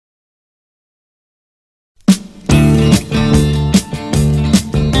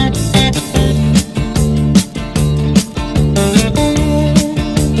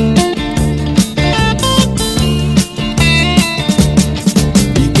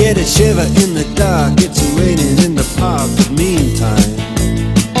they shiver in the dark. It's raining in the park, but meantime,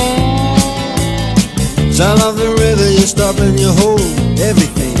 sound of the river, you stop and you hold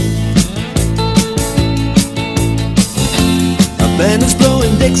everything. A band is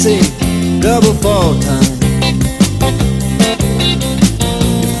blowing Dixie, double fall time.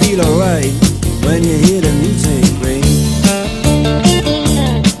 You feel alright when you hear the music ring.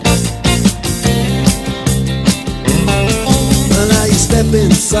 Well, now you step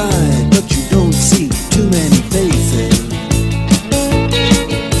inside, but you don't see too many faces.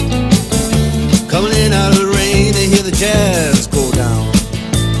 Coming in out of the rain, they hear the jazz go down.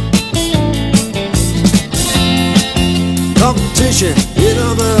 Competition in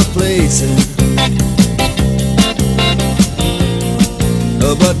other places,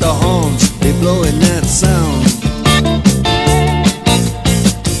 but the horns, they blowing that sound.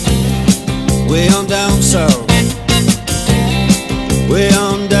 Way on down south, way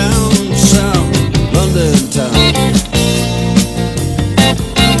on down south, London town.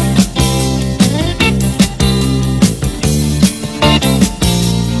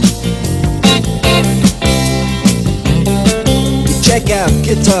 Check out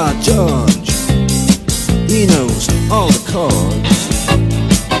Guitar George, he knows all the chords.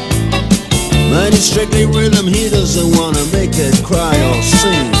 But it's strictly rhythm, he doesn't want to make it cry or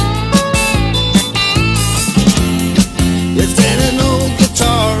sing. If any old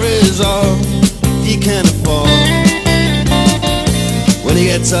guitar is all he can afford, when he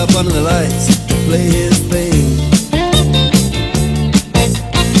gets up under the lights to play his thing,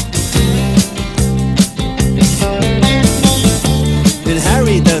 and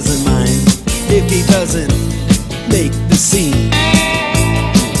Harry doesn't mind if he doesn't make the scene.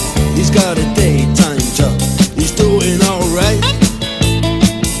 He's got a daytime job, he's doing alright.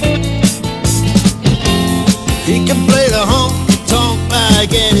 He can play the honky-tonk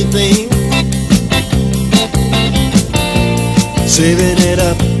like anything, saving it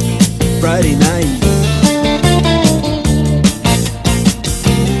up Friday night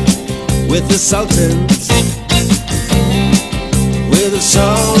with the Sultans, with the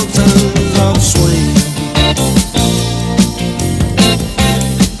Sultans of swing.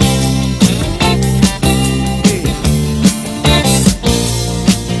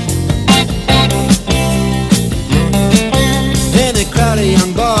 Crowd of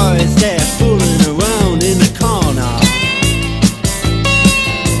young boys, they're fooling around in the corner,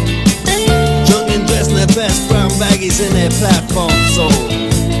 drunk and dressed in their best brown baggies in their platform soles.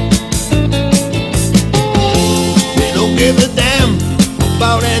 They don't give a damn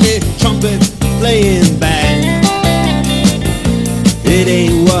about any trumpet playing band. It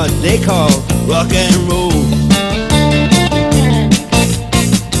ain't what they call rock and roll.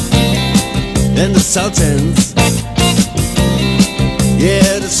 And the Sultans,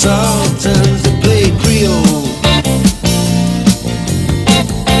 yeah, the Sultans, they play Creole.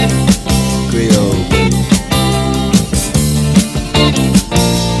 Creole.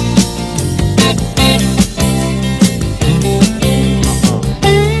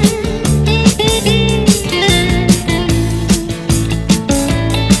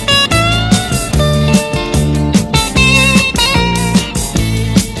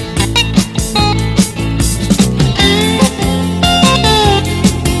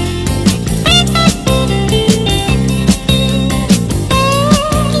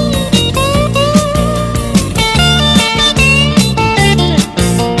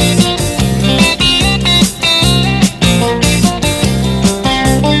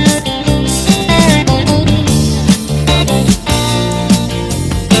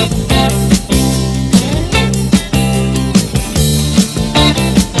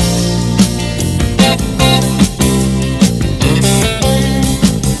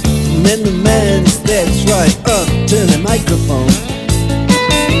 And the man steps right up to the microphone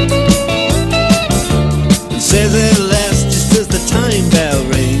and says at last, just as the time bell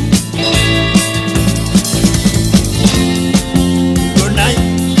rings, good night,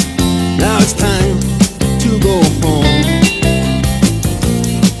 now it's time to go home.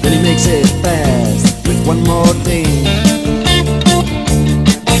 Then he makes it fast with one more thing.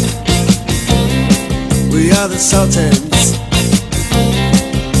 We are the Sultans,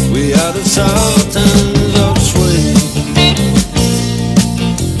 we are the Sultans